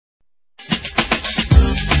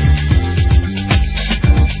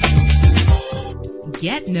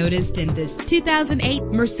Get noticed in this 2008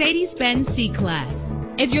 Mercedes-Benz C-Class.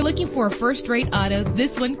 If you're looking for a first-rate auto,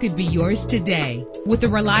 this one could be yours today. With a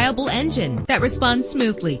reliable engine that responds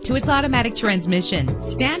smoothly to its automatic transmission,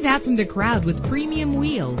 stand out from the crowd with premium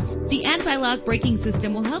wheels. The anti-lock braking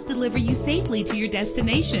system will help deliver you safely to your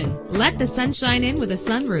destination. Let the sunshine in with a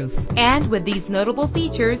sunroof. And with these notable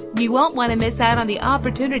features, you won't want to miss out on the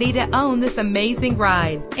opportunity to own this amazing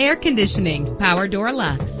ride. Air conditioning, power door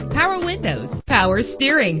locks, power windows, power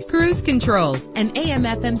steering, cruise control, and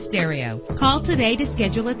AM/FM stereo. Call today to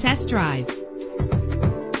schedule a test drive.